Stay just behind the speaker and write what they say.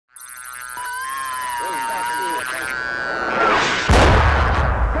Good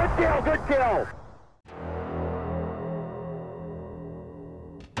kill, good kill.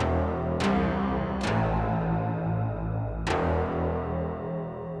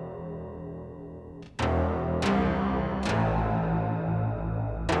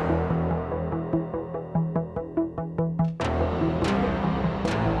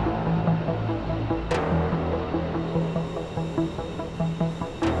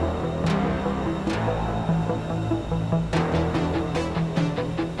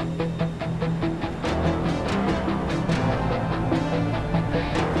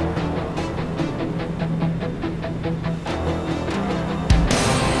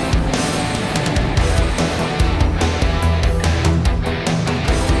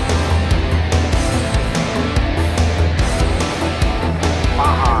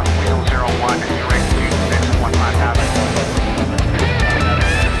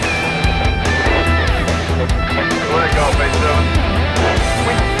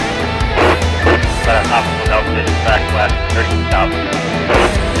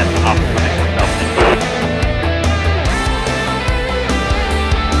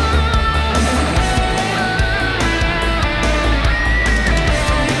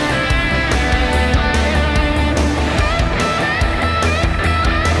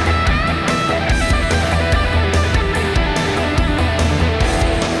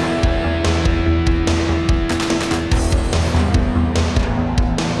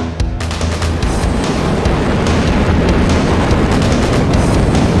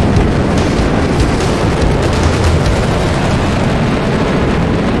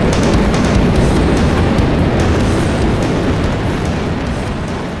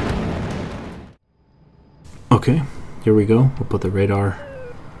 Okay, here we go. We'll put the radar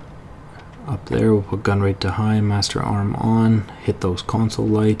up there. We'll put gun rate to high, master arm on, hit those console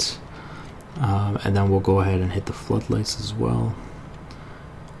lights, and then we'll go ahead and hit the floodlights as well.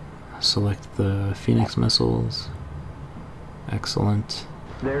 Select the Phoenix missiles. Excellent.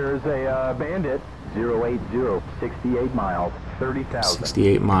 There's a bandit, 080, 68 miles, 30,000.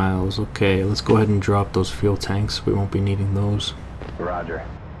 68 miles, okay. Let's go ahead and drop those fuel tanks. We won't be needing those. Roger.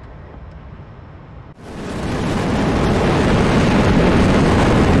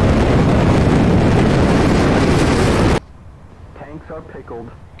 Are pickled.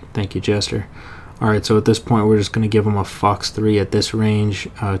 Thank you, Jester. Alright, so at this point we're just going to give them a Fox 3 at this range,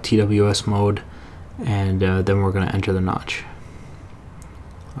 TWS mode, and then we're going to enter the notch.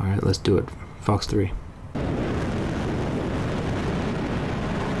 Alright, let's do it. Fox 3.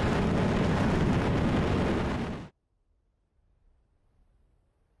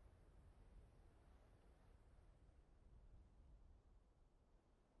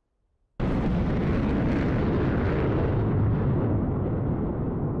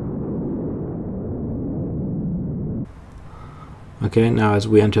 Okay, now as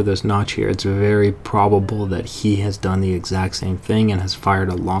we enter this notch here, it's very probable that he has done the exact same thing and has fired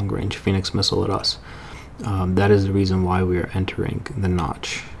a long-range Phoenix missile at us. That is the reason why we are entering the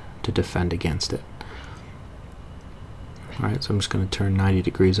notch, to defend against it. Alright, so I'm just going to turn 90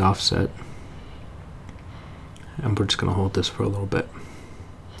 degrees offset, and we're just going to hold this for a little bit.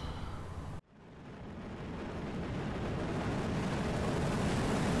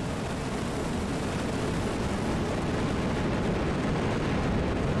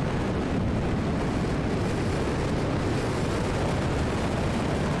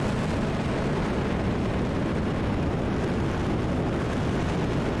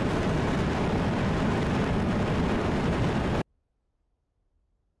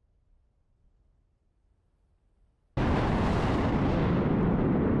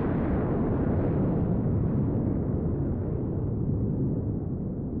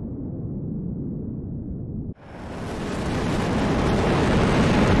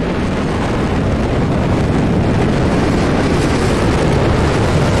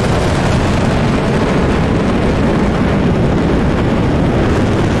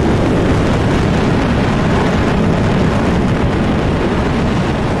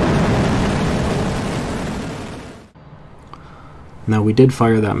 Now we did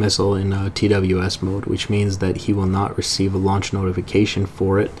fire that missile in TWS mode, which means that he will not receive a launch notification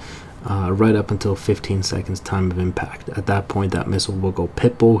for it right up until 15 seconds time of impact. At that point that missile will go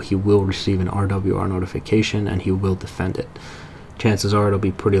pitbull, he will receive an RWR notification, and he will defend it. Chances are it'll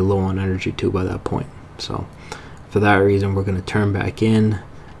be pretty low on energy too by that point. So for that reason we're going to turn back in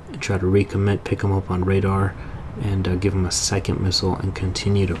and try to recommit, pick him up on radar, and give him a second missile and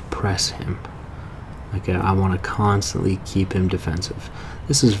continue to press him. Okay, I want to constantly keep him defensive.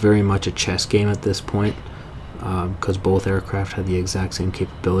 This is very much a chess game at this point, because both aircraft have the exact same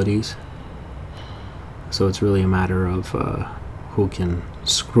capabilities. So it's really a matter of who can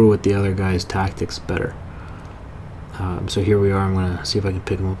screw with the other guy's tactics better. So here we are. I'm going to see if I can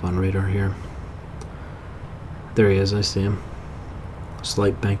pick him up on radar here. There he is. I see him.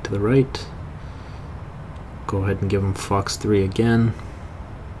 Slight bank to the right. Go ahead and give him Fox 3 again.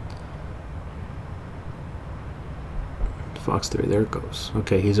 Fox 3, there it goes.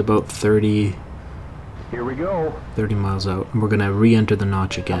 Okay, he's about 30. Here we go. 30 miles out. And we're going to re-enter the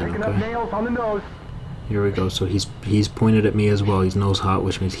notch again. Picking up nails on the nose. Here we go. So he's pointed at me as well. He's nose hot,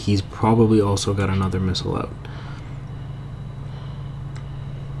 which means he's probably also got another missile out.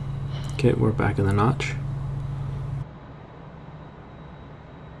 Okay, we're back in the notch.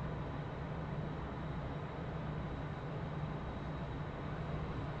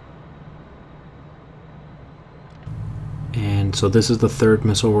 And so this is the third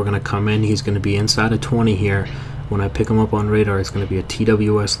missile we're going to come in. He's going to be inside of 20 here. When I pick him up on radar, it's going to be a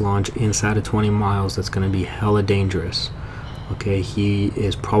TWS launch inside of 20 miles. That's going to be hella dangerous. Okay, he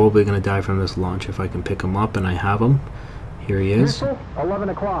is probably going to die from this launch if I can pick him up, and I have him. Here he is. Missile, 11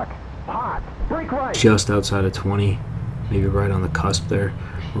 o'clock. Hot. Break right. Just outside of 20, maybe right on the cusp there.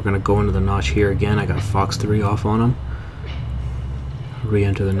 We're going to go into the notch here again. I got Fox 3 off on him.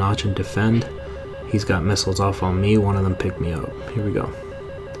 Re-enter the notch and defend. He's got missiles off on me. One of them picked me up. Here we go.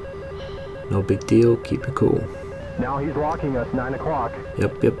 No big deal. Keep it cool. Now he's locking us, 9 o'clock.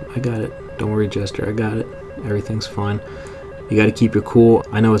 Yep, I got it. Don't worry, Jester. I got it. Everything's fine. You got to keep your cool.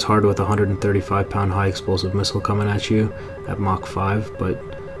 I know it's hard with a 135-pound high explosive missile coming at you at Mach 5, but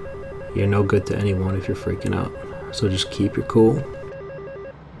you're no good to anyone if you're freaking out. So just keep your cool.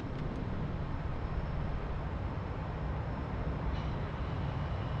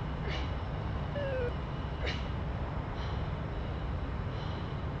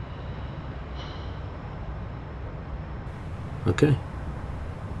 Okay.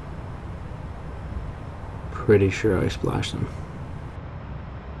 Pretty sure I splashed him.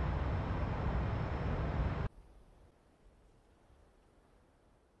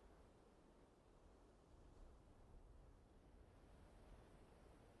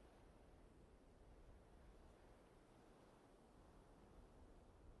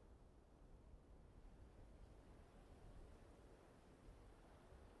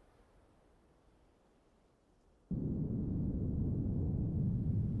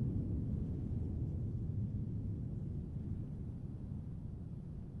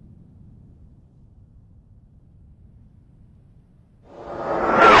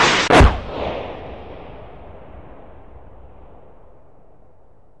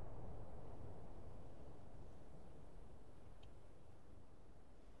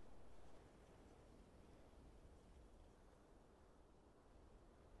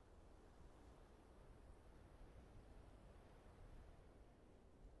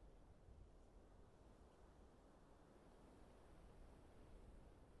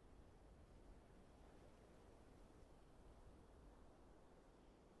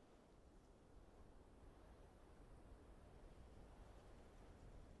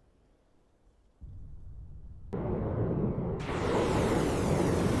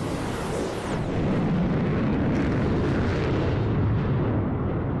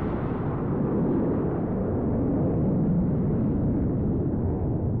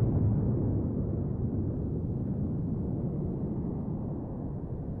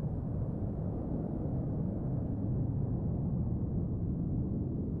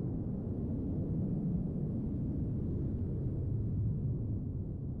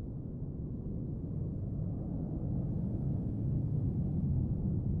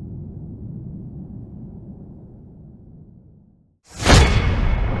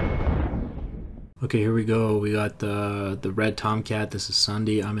 Okay, here we go. We got the red Tomcat. This is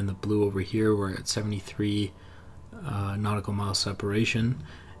Sunday. I'm in the blue over here. We're at 73 nautical mile separation,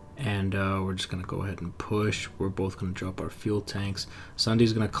 and we're just going to go ahead and push. We're both going to drop our fuel tanks.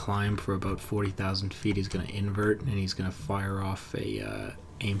 Sunday's going to climb for about 40,000 feet. He's going to invert, and he's going to fire off a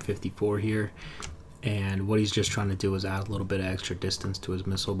Aim-54 here. And what he's just trying to do is add a little bit of extra distance to his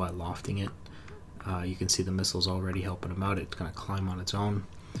missile by lofting it. You can see the missile's already helping him out. It's going to climb on its own.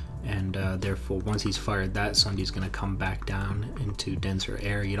 And therefore, once he's fired that, Sunday's going to come back down into denser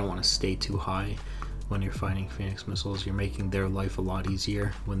air. You don't want to stay too high when you're fighting Phoenix missiles. You're making their life a lot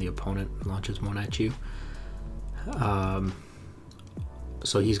easier when the opponent launches one at you.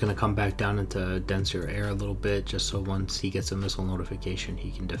 So he's going to come back down into denser air a little bit, just so once he gets a missile notification,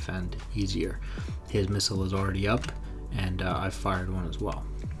 he can defend easier. His missile is already up, and I've fired one as well.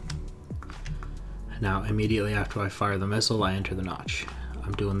 Now, immediately after I fire the missile, I enter the notch.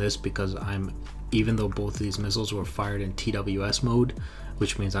 I'm doing this because even though both of these missiles were fired in TWS mode,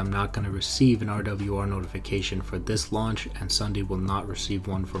 which means I'm not going to receive an RWR notification for this launch, and Sunday will not receive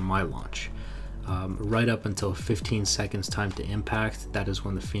one for my launch. Right up until 15 seconds time to impact, that is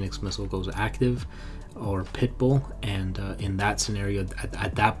when the Phoenix missile goes active or pitbull, and in that scenario,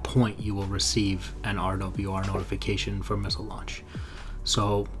 at that point, you will receive an RWR notification for missile launch.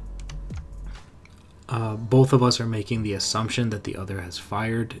 So both of us are making the assumption that the other has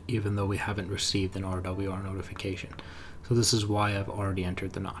fired, even though we haven't received an RWR notification. So this is why I've already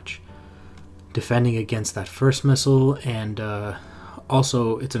entered the notch. Defending against that first missile, and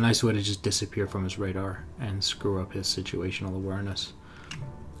also it's a nice way to just disappear from his radar and screw up his situational awareness.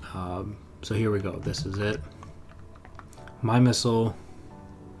 So here we go, this is it. My missile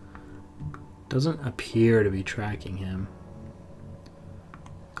doesn't appear to be tracking him,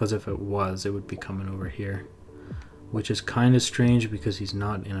 because if it was, it would be coming over here, which is kind of strange because he's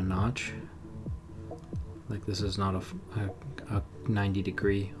not in a notch. Like, this is not a 90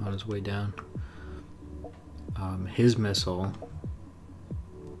 degree on his way down. His missile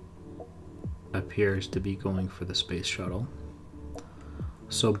appears to be going for the space shuttle.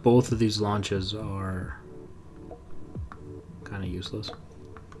 So both of these launches are kind of useless.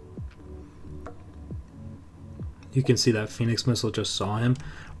 You can see that Phoenix missile just saw him,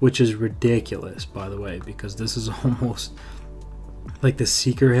 which is ridiculous, by the way, because this is almost like the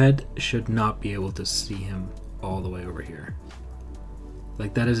seeker head should not be able to see him all the way over here.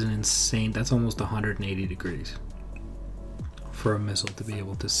 Like, that is an insane, that's almost 180 degrees for a missile to be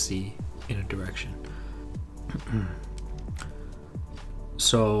able to see in a direction.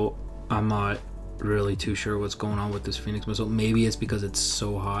 So I'm not really too sure what's going on with this Phoenix missile. Maybe it's because it's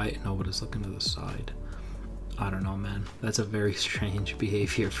so high, nobody's looking to the side. I don't know, man. That's a very strange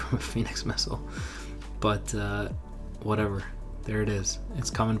behavior from a Phoenix missile. But whatever. There it is. It's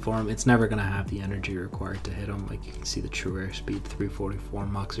coming for him. It's never going to have the energy required to hit him. Like, you can see the true airspeed, 344,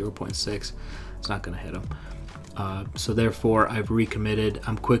 Mach 0.6. It's not going to hit him. So therefore, I've recommitted.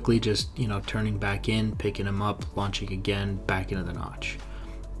 I'm quickly just, turning back in, picking him up, launching again, back into the notch.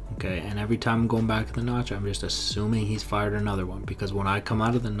 Okay, and every time I'm going back to the notch, I'm just assuming he's fired another one, because when I come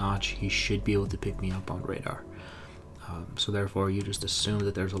out of the notch, he should be able to pick me up on radar. So therefore, you just assume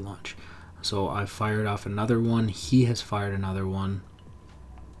that there's a launch. So I fired off another one, he has fired another one,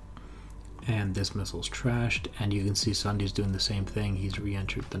 and this missile's trashed, and you can see Sunday's doing the same thing. He's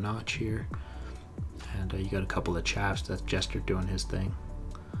re-entered the notch here, and you got a couple of chaffs. That's Jester doing his thing,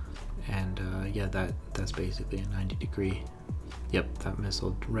 and yeah, that's basically a 90 degree. Yep, that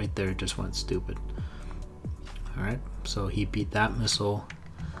missile right there just went stupid. Alright, so he beat that missile.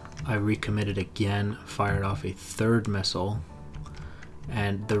 I recommitted again, fired off a third missile,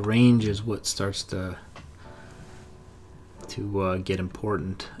 and the range is what starts to get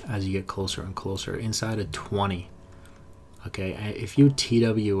important as you get closer and closer. Inside of 20. Okay, if you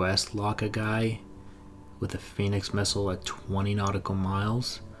TWS lock a guy with a Phoenix missile at 20 nautical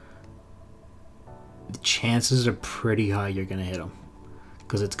miles, the chances are pretty high you're going to hit him,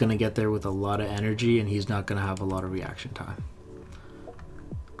 because it's going to get there with a lot of energy and he's not going to have a lot of reaction time.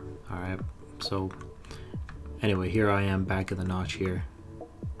 Alright, so anyway, here I am back in the notch here,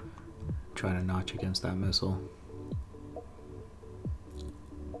 trying to notch against that missile.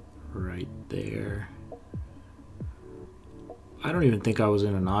 Right there. I don't even think I was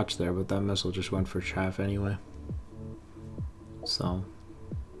in a notch there, but that missile just went for chaff anyway. So,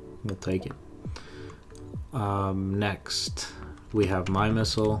 we'll take it. Next, we have my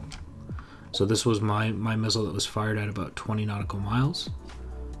missile. So this was my missile that was fired at about 20 nautical miles.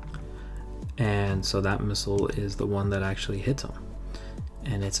 And so that missile is the one that actually hits him.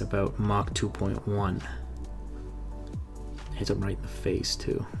 And it's about Mach 2.1. Hits him right in the face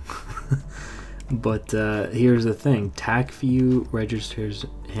too. But here's the thing. TAC view registers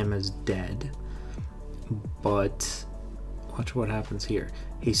him as dead. But watch what happens here.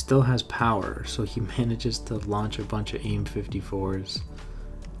 He still has power, so he manages to launch a bunch of Aim-54s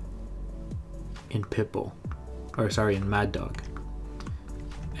in Pitbull. Or sorry, in Mad Dog.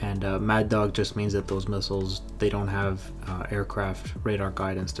 And Mad Dog just means that those missiles, they don't have aircraft radar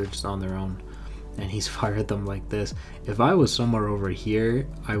guidance, they're just on their own. And he's fired them like this. If I was somewhere over here,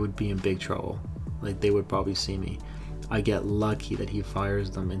 I would be in big trouble. Like, they would probably see me. I get lucky that he fires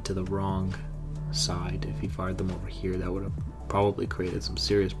them into the wrong side. If he fired them over here, that would have probably created some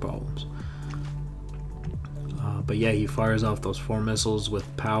serious problems. But yeah, he fires off those 4 missiles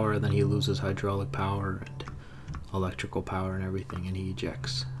with power, and then he loses hydraulic power and electrical power and everything, and he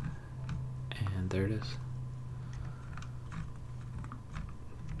ejects. And there it is.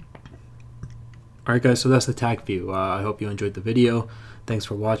 Alright guys, so that's the TAC view. I hope you enjoyed the video. Thanks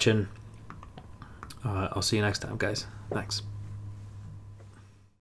for watching. I'll see you next time, guys. Thanks.